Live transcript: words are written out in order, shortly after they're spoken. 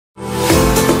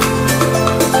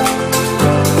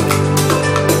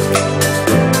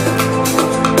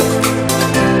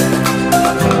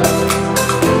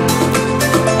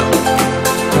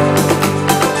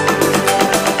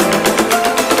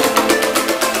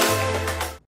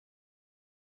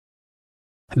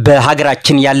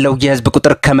በሐገራችን ያለው የህዝብ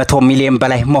ቁጥር ከ100 ሚሊየን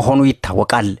በላይ መሆኑ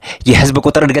ይታወቃል። የህዝብ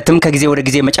ቁጥር እድገትም ከጊዜ ወደ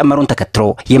ጊዜ መጨመሩን ተከትሎ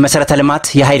የመሰረተ ልማት፣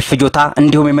 የሀይል ፍጆታ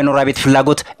እንዲሁም የመኖሪያ ቤት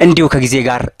ፍላጎት እንዲሁ ከጊዜ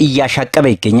ጋር እያሻቀበ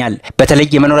ይገኛል። በተለይ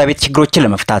የመኖሪያ ቤት ችግሮችን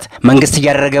ለመፍታት መንግስት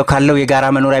እያደረገው ካለው የጋራ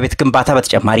መኖሪያ ቤት ግንባታ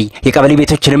በተጨማሪ የቀበሌ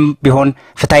ቤቶችንም ቢሆን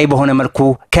ፍትሃዊ በሆነ መልኩ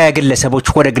ከግለሰቦች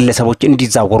ወደ ግለሰቦች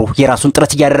እንዲዛወሩ የራሱን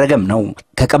ጥረት እያደረገም ነው።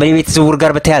 ከቀበሌ ቤት ዝውውር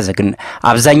ጋር በተያያዘ ግን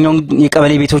አብዛኛው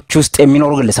የቀበሌ ቤቶች ውስጥ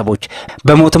የሚኖሩ ግለሰቦች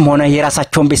በሞትም ሆነ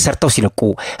የራሳቸው ቤት ሰርተው ሲለቁ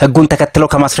ህጉን ተከትለው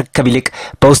ከማስረከብ ይልቅ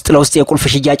በውስጥ ለውስጥ የቁልፍ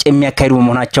ሽያጭ የሚያካሂዱ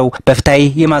መሆናቸው በፍትሃዊ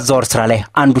የማዛወር ስራ ላይ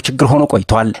አንዱ ችግር ሆኖ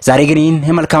ቆይቷል። ዛሬ ግን ይህን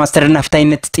የመልካም አስተዳደርና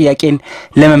ፍትሃዊነት ጥያቄን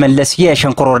ለመመለስ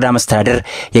የሸንኮር ወረዳ መስተዳድር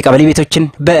የቀበሌ ቤቶችን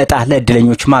በእጣ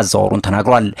ለእድለኞች ማዛወሩን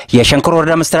ተናግሯል። የሸንኮር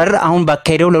ወረዳ መስተዳድር አሁን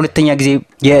ባካሄደው ለሁለተኛ ጊዜ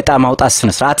የእጣ ማውጣት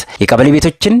ስነ ስርዓት የቀበሌ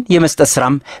ቤቶችን የመስጠት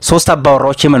ስራም 3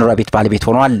 አባወራዎች የመኖሪያ ቤት ባለቤት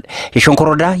ሆነዋል። የሸንኮር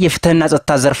ወረዳ የፍትህና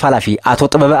ጸጥታ ዘርፍ ኃላፊ አቶ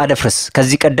ጥበበ አደፍርስ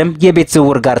ከዚህ ቀደም የቤት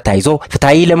ዝውውር ጋር ታይዞ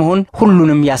ፍትሃዊ ለመሆን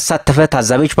ሁሉንም ያሳተፈ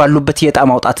ታዛቢዎች ባሉበት የእጣ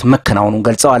ማውጣት መከናወኑን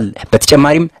ገልጸዋል።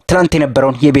 በተጨማሪም ትናንት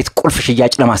የነበረውን የቤት ቁልፍ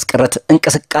ሽያጭ ለማስቀረት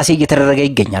እንቅስቃሴ እያደረገ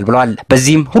ይገኛል ብለዋል።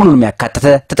 በዚህም ሁሉንም ያካተተ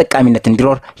ተጠቃሚነት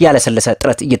እንዲኖር ያለሰለሰ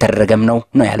ጥረት እያደረገም ነው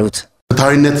ያሉት።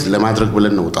 ፍትሃዊነት ለማድረግ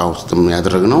ብለን ነው እጣ ውስጥም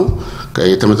ያደረግነው።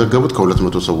 የተመዘገቡት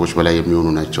ከ200 ሰዎች በላይ የሚሆኑ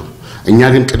ናቸው። እኛ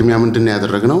ግን ቅድሚያ ምንድነው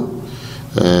ያደረግነው?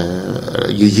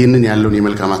 ይህንን ያለውን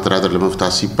የመልካም አስተዳደር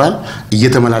ለመፍታት ሲባል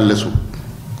እየተመላለሱ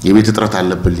የቤት እጥረት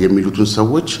አለብል የሚሉትን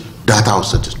ሰዎች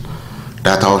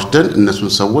ዳታ ወስደን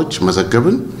እነሱን ሰዎች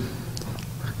መዘገብን፣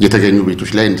 የተገኙ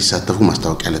ቤቶች ላይ እንዲሳተፉ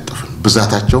ማስታወቂያ ለጠፍን።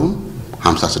 ብዛታቸው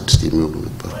 56 የሚሆኑ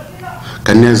ነበር።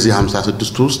 ከነዚህ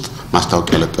 56 ውስጥ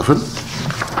ማስታወቂያ ለጠፍን።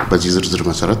 በዚህ ዝርዝር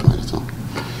መሰረት ማለት ነው።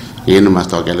 ይሄን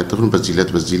ማስታወቂያ ለጠፍን። በዚህ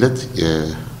ዕለት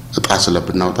እጣ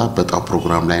ስለብናውጣ በጣው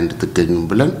ፕሮግራም ላይ እንድትገኙ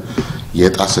ብለን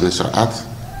የእጣ ስነ ስርዓት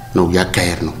ነው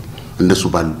ያካሄድ ነው። እንደሱ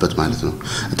ባሉበት ማለት ነው።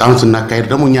 እጣውን ስናካሄድ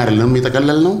ደግሞ እኛ አይደለም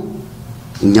የተቀለልነው፣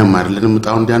 እኛም አይደለም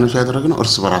እጣውን እንዲያነሱ ያደረግነው፣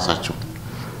 እርስ በራሳቸው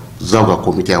እዛው ጋር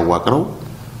ኮሚቴ ያዋቅረው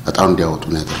እጣውን እንዲያወጡ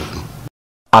ነው ያደረግነው።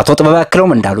 አቶ ጥበበ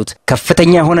አክለውም እንዳሉት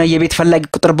ከፍተኛ የሆነ የቤት ፈላጊ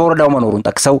ቁጥር በወረዳው መኖሩን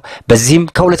ጠቅሰው በዚህም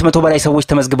ከ200 በላይ ሰዎች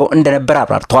ተመዝግበው እንደነበር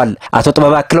አብራርተዋል። አቶ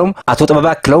ጥበበ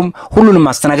አክለውም ሁሉንም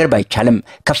ማስተናገድ ባይቻልም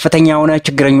ከፍተኛ የሆነ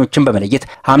ችግረኞችን በመለየት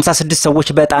 56 ሰዎች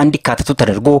በእጣ እንዲካተቱ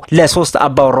ተደርጎ ለ3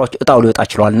 አባወራዎች እጣው ሊወጣ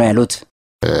ችሏል ነው ያሉት።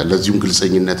 ለዚህም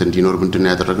ግልጽኝነት እንዲኖር ምንድነው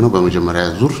ያደረግነው? በመጀመሪያ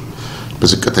ዙር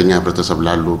በዝቅተኛ ህብረተሰብ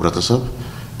ላሉ ህብረተሰብ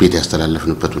ቤት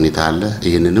ያስተላለፍንበት ሁኔታ አለ።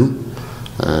 ይሄንንም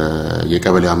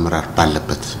የቀበሌው አመራር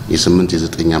ባለበት የ8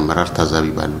 የ9 አመራር ታዛቢ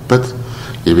ባሉበት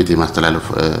የቤት የማስተላለፍ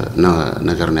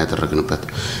ነገር ነው ያደረግንበት።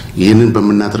 ይሄንን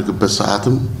በመናደርግበት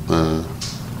ሰዓትም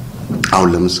አሁን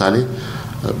ለምሳሌ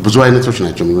ብዙ አይነቶች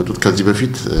ናቸው የሚመጡት። ከዚህ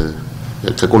በፊት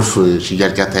ከቁልፍ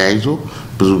ሽያጭ ጋር ተያይዞ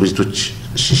ብዙ ቤቶች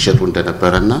ሲሸጡ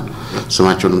እንደነበረና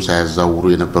ስማቸውንም ሳያዛውሩ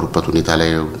የነበሩበት ሁኔታ ላይ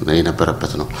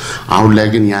የነበረበት ነው። አሁን ላይ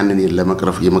ግን ያንን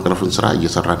የመቅረፍን ስራ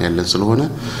እየሰራን ያለን ስለሆነ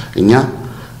እኛ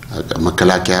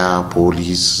መከላከያ፣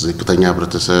 ፖሊስ፣ ዝቅተኛ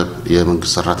ህብረተሰብ፣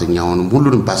 የመንግስት ሰራተኛውን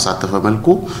ሁሉንም ባሳተፈ መልኩ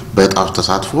በእጣው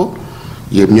ተሳትፎ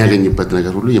የሚያገኝበት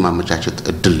ነገር ሁሉ የማመቻቸት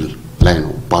እድል ላይ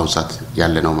ነው ባውሳት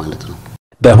ያለ ነው ማለት ነው።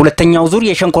 በሁለተኛው ዙር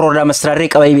የሸንኮር ወረዳ መስተዳድር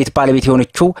የቀበሌ ቤት ባለቤት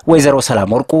የሆነችው ወይዘሮ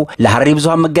ሰላም ወርቁ ለሐረሪ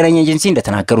ብዙሃን መገናኛ ኤጀንሲ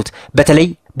እንደተናገሩት በተለይ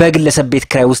በግለሰብ ቤት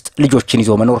ክራይ ውስጥ ልጆችን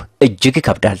ይዞ መኖር እጅግ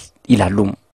ይከብዳል ይላሉ።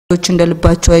 ልጆች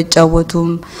እንደልባቸው አይጫወቱም።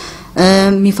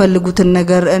 የሚፈልጉትን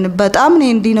ነገር በጣም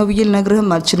እንዲህ ነው ብዬ ልነግርህም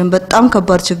አልችልም። በጣም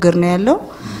ከባድ ችግር ነው ያለው።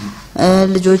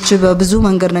 ልጆች በብዙ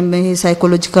መንገድ ነው ይሄ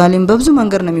ሳይኮሎጂካሊም በብዙ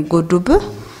መንገድ ነው የሚጎዱብህ።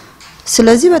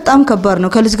 ስለዚህ በጣም ከባድ ነው።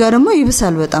 ከልጅ ጋር ደግሞ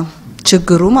ይብሳል በጣም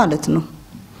ችግሩ ማለት ነው።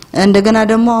 እንደገና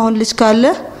ደግሞ አሁን ልጅ ካለ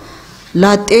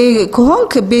ላጤ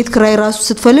ከሆንክ ቤት ክራይ ራሱ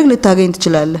ስትፈልግ ልታገኝ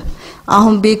ትችላለህ።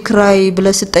 አሁን ቤት ክራይ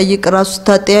ብለህ ስትጠይቅ ራሱ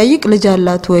ታጠያይቅ ልጅ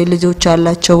አላት ወይ ልጆች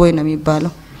አላቸው ወይ ነው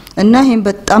የሚባለው። እና ይሄን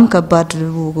በጣም ከባድ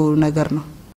ነገር ነው።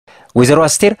 ወይዘሮ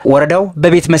አስቴር ወረዳው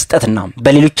በቤት መስጠትና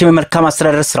በሌሎችም የመልካም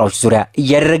አስተዳደር ስራዎች ዙሪያ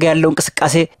እያደረገ ያለው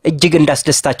እንቅስቃሴ እጅግ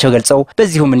እንዳስደስታቸው ገልጸው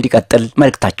በዚሁም እንዲቀጥል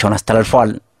መልእክታቸውን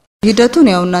አስተላልፈዋል። ሂደቱን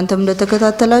ያው እናንተም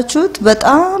እንደተከታተላችሁት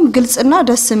በጣም ግልጽና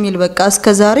ደስ የሚል በቃ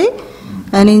እስከዛሬ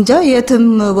እኔ እንጃ የትም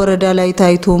ወረዳ ላይ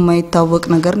ታይቶ የማይታወቅ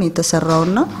ነገር ነው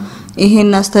የተሰራውና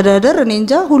ይሄን አስተዳደር እኔ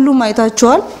እንጃ ሁሉም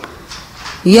አይታችኋል።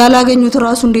 ያላገኙት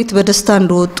ራሱ እንዴት በደስታ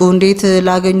እንደወጡ እንዴት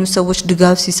ላገኙት ሰዎች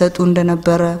ድጋፍ ሲሰጡ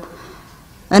እንደነበረ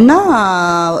እና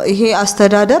ይሄ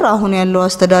አስተዳደር አሁን ያለው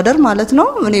አስተዳደር ማለት ነው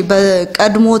እኔ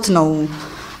በቀድሞት ነው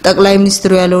ጠቅላይ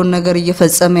ሚኒስትሩ ያለውን ነገር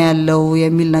እየፈጸመ ያለው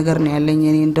የሚል ነገር ነው ያለኝ።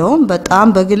 እኔ እንደውም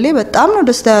በጣም በግሌ በጣም ነው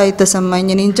ደስታ የተሰማኝ።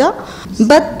 እኔ እንጃ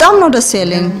በጣም ነው ደስ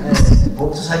ያለኝ።